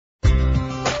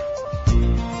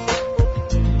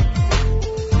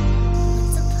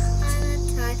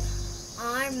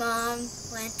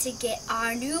to get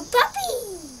our new puppy.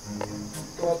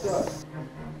 Go outside.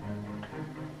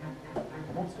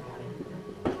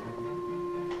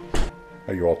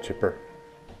 Are you all chipper?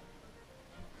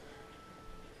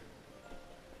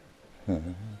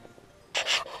 Really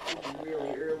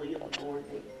early in the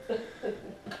morning.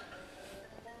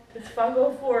 It's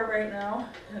 5:04 right now,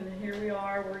 and here we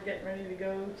are. We're getting ready to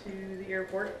go to the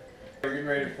airport. We're getting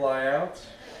ready to fly out.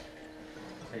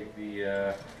 Take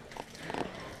the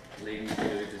ladies to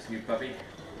this new puppy.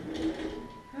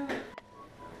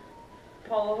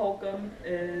 Paula Holcomb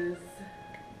is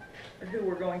who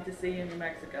we're going to see in New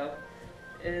Mexico.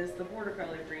 Is the Border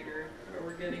Collie breeder where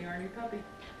we're getting our new puppy.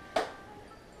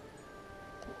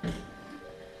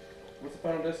 What's the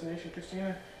final destination,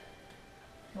 Christina?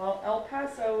 Well, El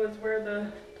Paso is where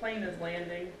the plane is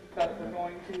landing, but we're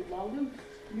going to La Luz,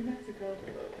 New Mexico.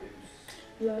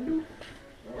 La Luz.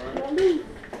 La Luz.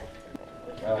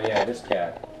 Oh yeah, this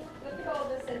cat. Look at all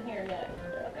this in here yet.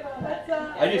 Look at all that.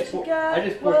 I just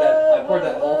poured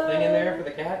that whole thing in there for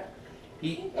the cat.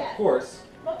 He, of course,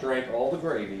 drank all the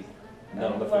gravy,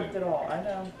 none of the Left food. it all. I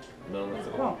know. None of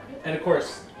the food. And of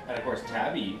course,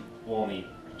 Tabby won't eat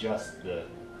just the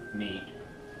meat.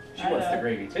 She wants the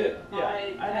gravy too.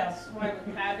 Yeah, That's why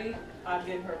with Tabby, I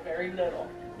give her very little.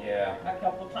 Yeah. A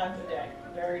couple times a day.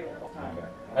 Very little time. Okay.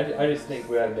 I just think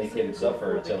we ought to make him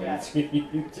suffer until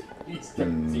he's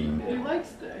done eating He it.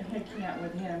 likes he can't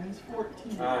with him. He's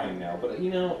 14. I know, but you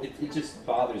know, it just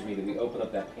bothers me that we open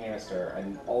up that canister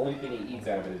and the only thing he eats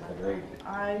out of it is the gravy.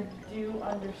 I do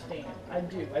understand. I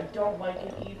do. I don't like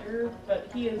it either, but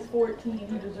he is 14. He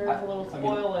deserves a little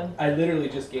spoiling. I literally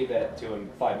just gave that to him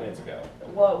 5 minutes ago.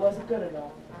 Well, it wasn't good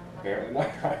enough. Apparently not.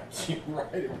 You're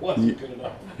right, it wasn't good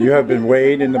enough. You have been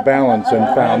weighed in the balance and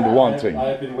found wanting. I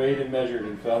have been weighed and measured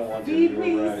and found wanting. Feed You're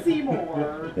me right.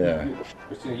 Yeah.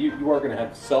 Christina, you are going to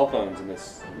have cell phones in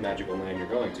this magical land you're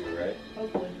going to, right?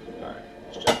 Hopefully. Alright,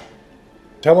 let's check.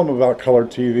 Tell them about color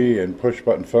TV and push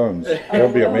button phones.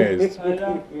 They'll be amazed. I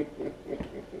know.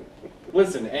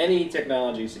 Listen, any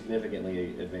technology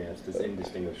significantly advanced is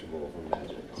indistinguishable from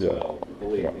magic. So,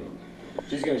 believe me.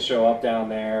 She's going to show up down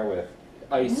there with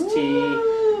iced tea.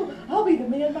 Ooh, I'll be the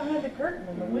man behind the curtain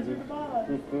in the Wizard of Oz.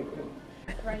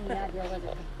 Bring the idea with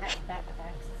it.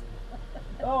 Backpacks.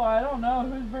 Oh, I don't know.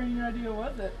 Whose bringing idea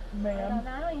was it, I ma'am? don't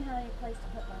even have any place to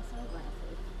put my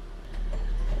sunglasses.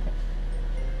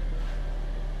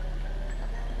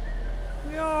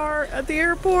 We are at the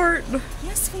airport.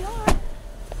 Yes, we are.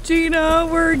 Gina,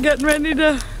 we're getting ready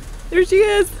to... There she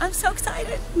is. I'm so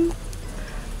excited.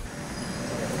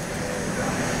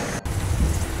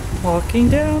 Walking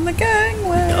down the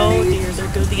gangway. Oh dear, there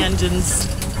go the engines.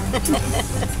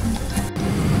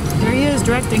 There he is,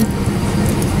 directing.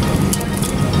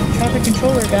 Traffic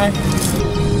controller guy.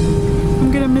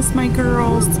 I'm gonna miss my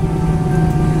girls.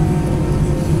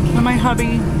 And my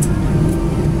hubby.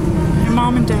 And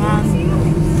mom and dad.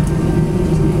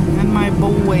 And my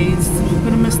boys. I'm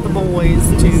gonna miss the boys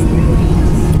too.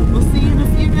 We'll see you in a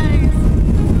few days.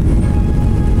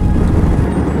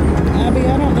 Abby,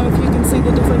 I don't know if you can see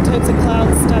the different types of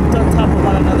clouds stacked on top of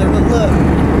one another, but look.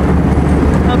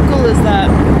 How cool is that?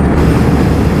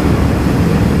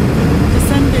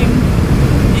 Descending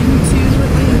into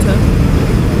Atlanta.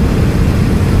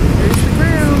 There's the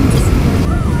ground.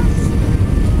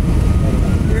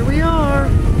 Here we are.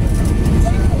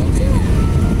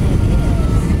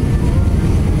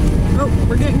 Oh,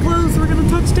 we're getting close. We're going to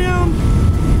touch down.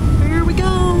 There we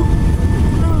go.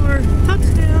 Our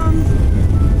touchdown.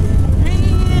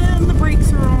 And the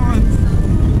brakes are on.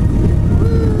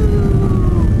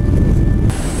 Woo!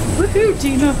 Woohoo,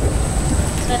 Gina.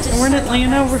 We're in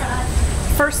Atlanta.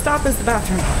 First stop is the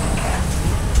bathroom.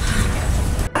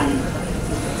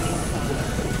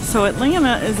 So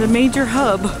Atlanta is a major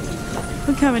hub.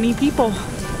 Look how many people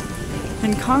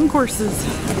and concourses.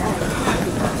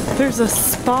 There's a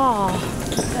spa.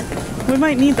 We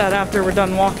might need that after we're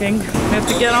done walking. We have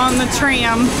to get on the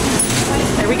tram.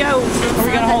 There we go. Are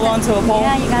we gonna hold on to a pole?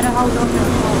 Yeah, you gotta hold on to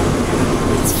a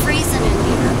pole. It's freezing in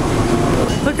here.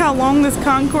 Look how long this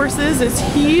concourse is. It's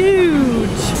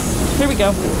huge. Here we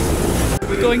go.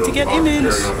 Going to get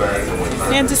Image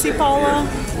and to see Paula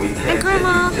And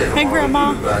Grandma. and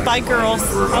Grandma. Bye, girls.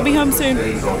 I'll be home soon.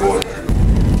 Here we go.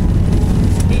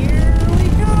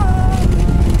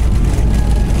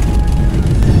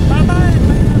 Bye-bye.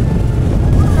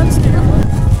 Touchdown.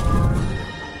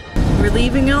 We're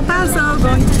leaving El Paso,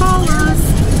 going to Paula's.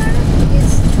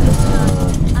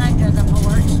 Under the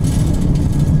porch.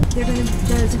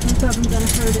 There's a group of them gonna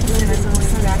hurt it later.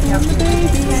 And the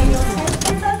baby.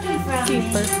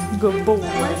 Keeper. Good boy.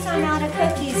 Once I'm out of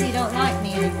cookies, you don't like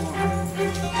me anymore.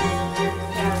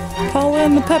 Paula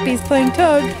and the puppies playing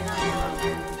tug.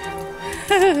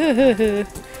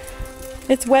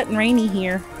 It's wet and rainy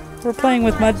here. We're playing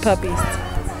with mud puppies.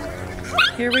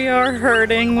 Here we are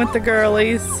herding with the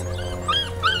girlies.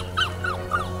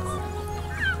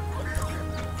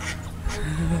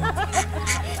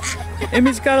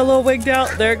 Image got a little wigged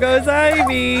out. There goes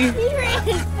Ivy.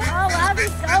 Oh,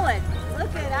 Ivy's going.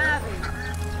 Look at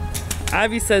Ivy.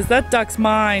 Ivy says, that duck's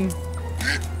mine.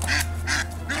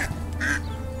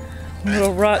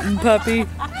 Little rotten puppy.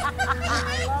 I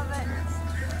love it.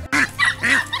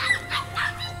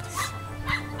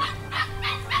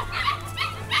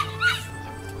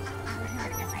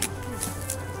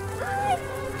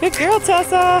 Good girl,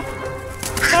 Tessa.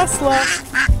 Tesla.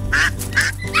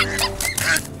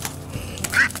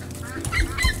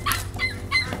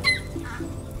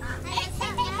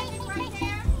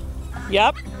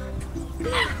 Yep.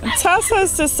 And Tess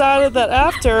has decided that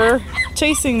after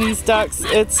chasing these ducks,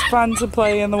 it's fun to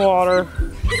play in the water.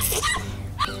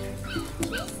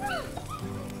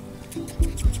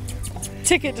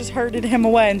 Ticket just herded him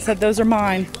away and said, those are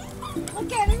mine.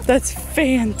 Look at him. That's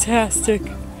fantastic.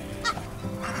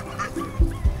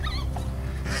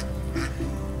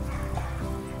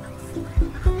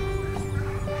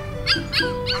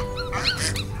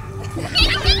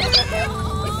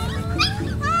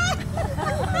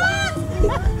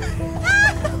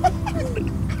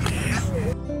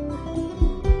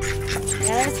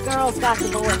 Yeah, this girl's got the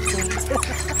bullets.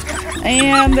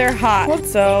 And they're hot,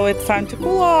 so it's time to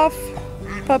cool off.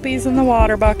 Puppies in the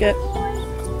water bucket.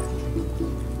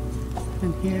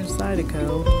 And here's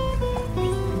Zydeco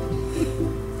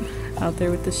out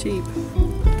there with the sheep.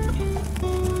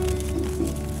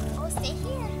 Oh, stay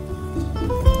here.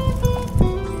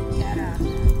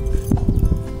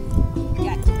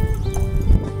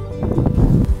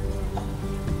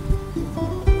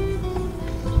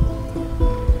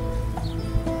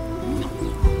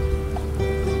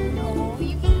 No,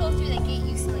 you can go through that gate,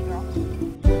 you silly girl.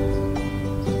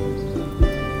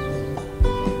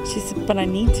 She said, but I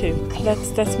need to.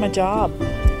 That's my job.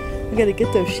 I gotta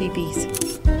get those sheepies.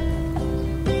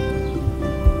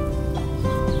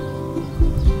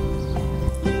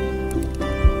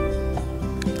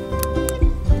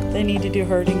 They need to do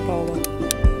herding, Paula.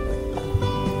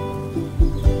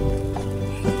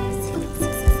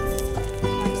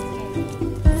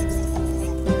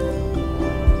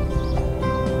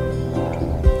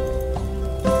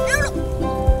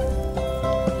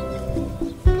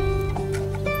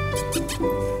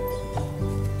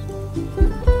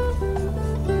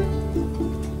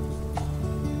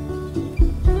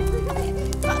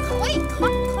 Wait,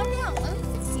 calm down. Let me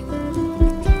fix you.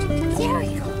 There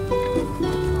you go.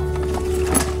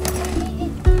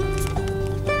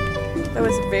 That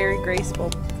was a very graceful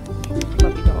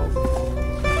puppy dog.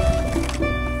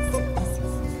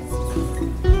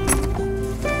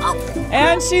 Oh,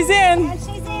 And she's in. and she's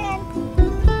in.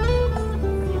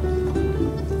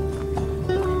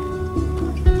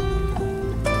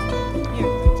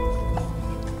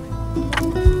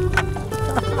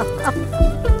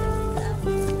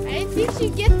 I didn't think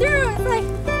she'd get through. It's like,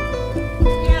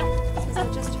 yeah, is that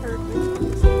just her?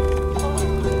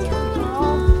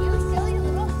 Oh, you silly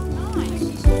little snot.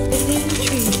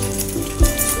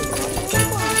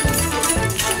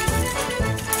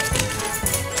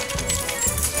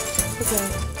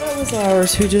 That was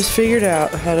ours, who just figured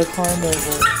out how to climb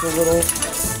over the little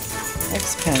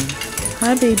X-pen.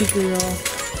 Hi, baby girl.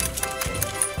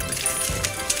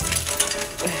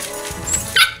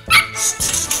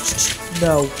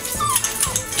 No.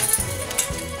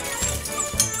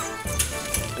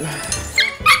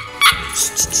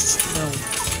 No.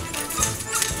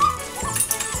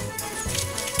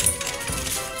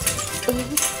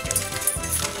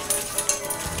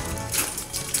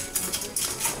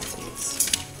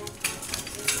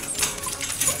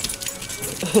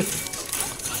 I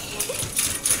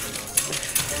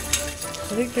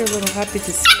think they're a little happy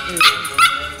to see their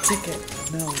ticket.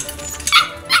 No.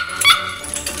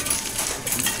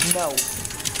 No.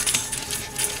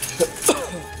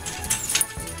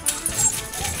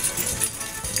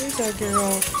 There's our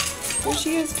girl. There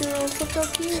she is, girls. Look how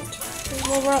cute. There's a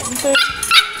little rotten thing.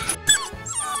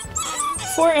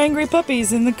 4 angry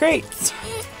puppies in the crates.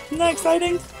 Isn't that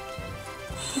exciting?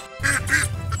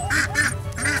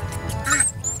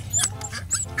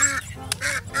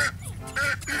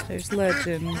 There's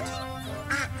Legend.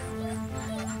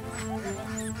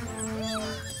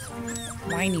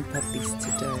 Whiny puppies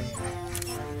today.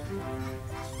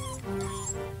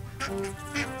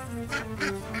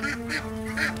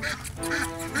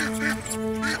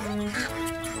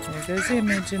 There goes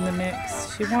Image in the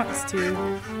mix. She wants to.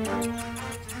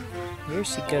 Here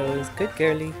she goes. Good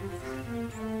girlie.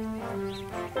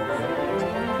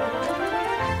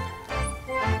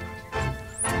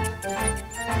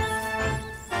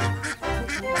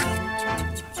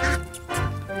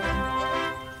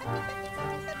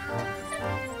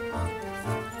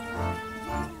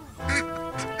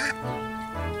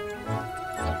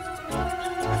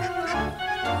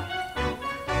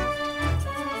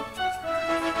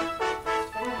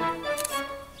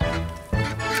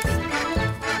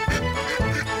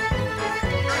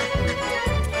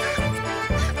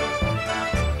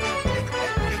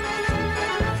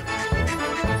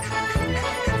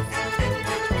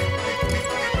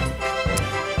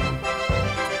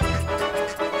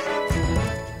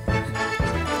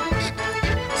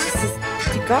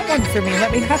 Got one for me.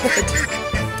 Let me have it.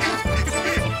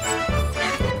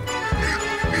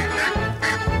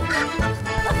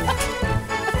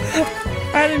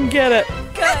 I didn't get it.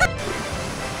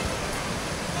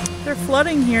 They're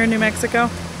flooding here in New Mexico.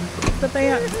 But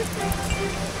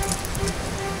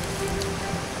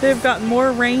they've gotten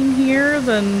more rain here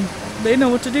than they know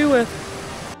what to do with.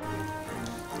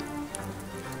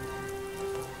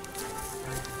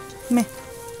 Meh.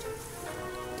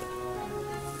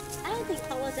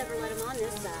 Ever let him on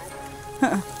this side.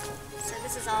 So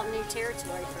this is all new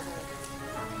territory for her.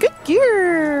 Good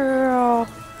girl.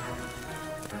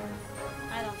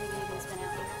 I don't think anybody's been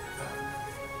out here.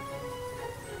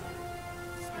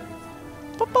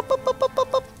 Pop, pop, pop, pop,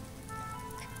 pop, pop.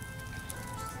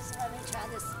 So let me try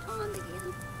this pond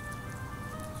again.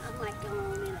 I might go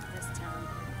on in it this time.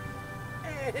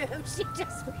 Oh, she's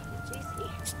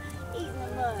eating the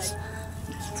mud.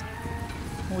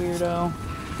 Weirdo.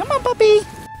 Come on, puppy.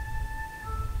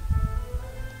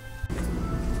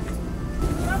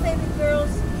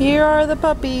 Here are the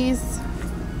puppies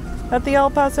at the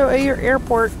El Paso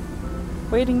airport,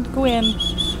 waiting to go in.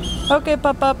 Okay,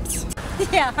 pup-ups.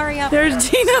 Yeah, hurry up. There's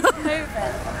Gina.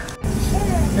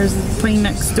 There's the plane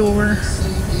next door.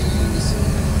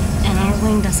 And our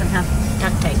wing doesn't have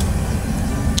duct tape.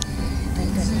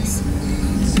 Thank goodness.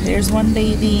 There's one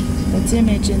baby. That's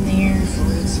Image in there.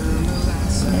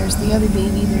 And there's the other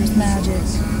baby. There's Magic.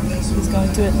 He's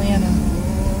going to Atlanta.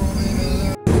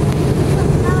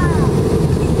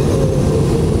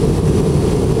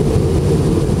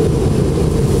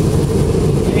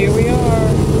 Here we are.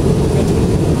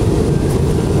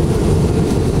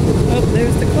 Oh,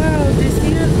 there's the cloud. Do you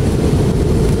see it?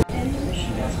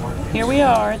 Here we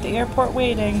are at the airport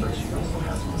waiting.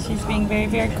 She's being very,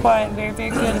 very quiet, very,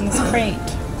 very good in this crate.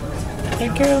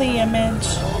 Good girly, Image.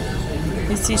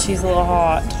 You see she's a little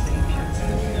hot.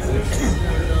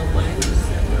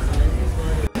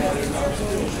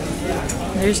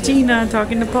 There's Gina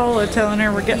talking to Paula, telling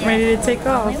her we're getting ready to take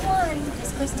off.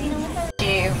 Is Christina with her?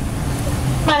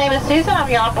 My name is Susan. I'm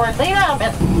your onboard leader.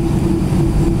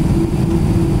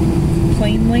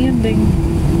 Plane landing.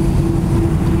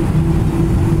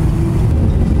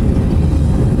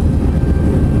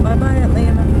 Bye-bye,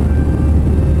 Atlanta.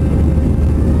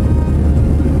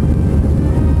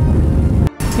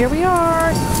 Here we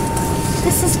are.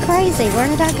 This is crazy. Where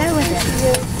did I go with it?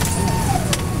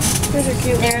 There's a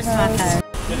cute There's my phone.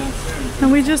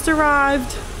 And we just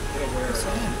arrived.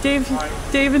 Dave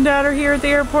and Dad are here at the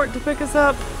airport to pick us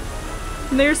up.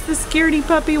 And there's the scaredy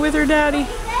puppy with her daddy.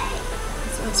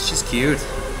 She's cute.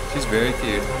 She's very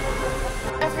cute.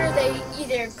 After they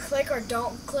either click or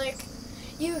don't click,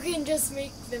 you can just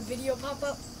make the video pop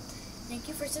up. Thank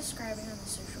you for subscribing on the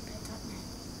social.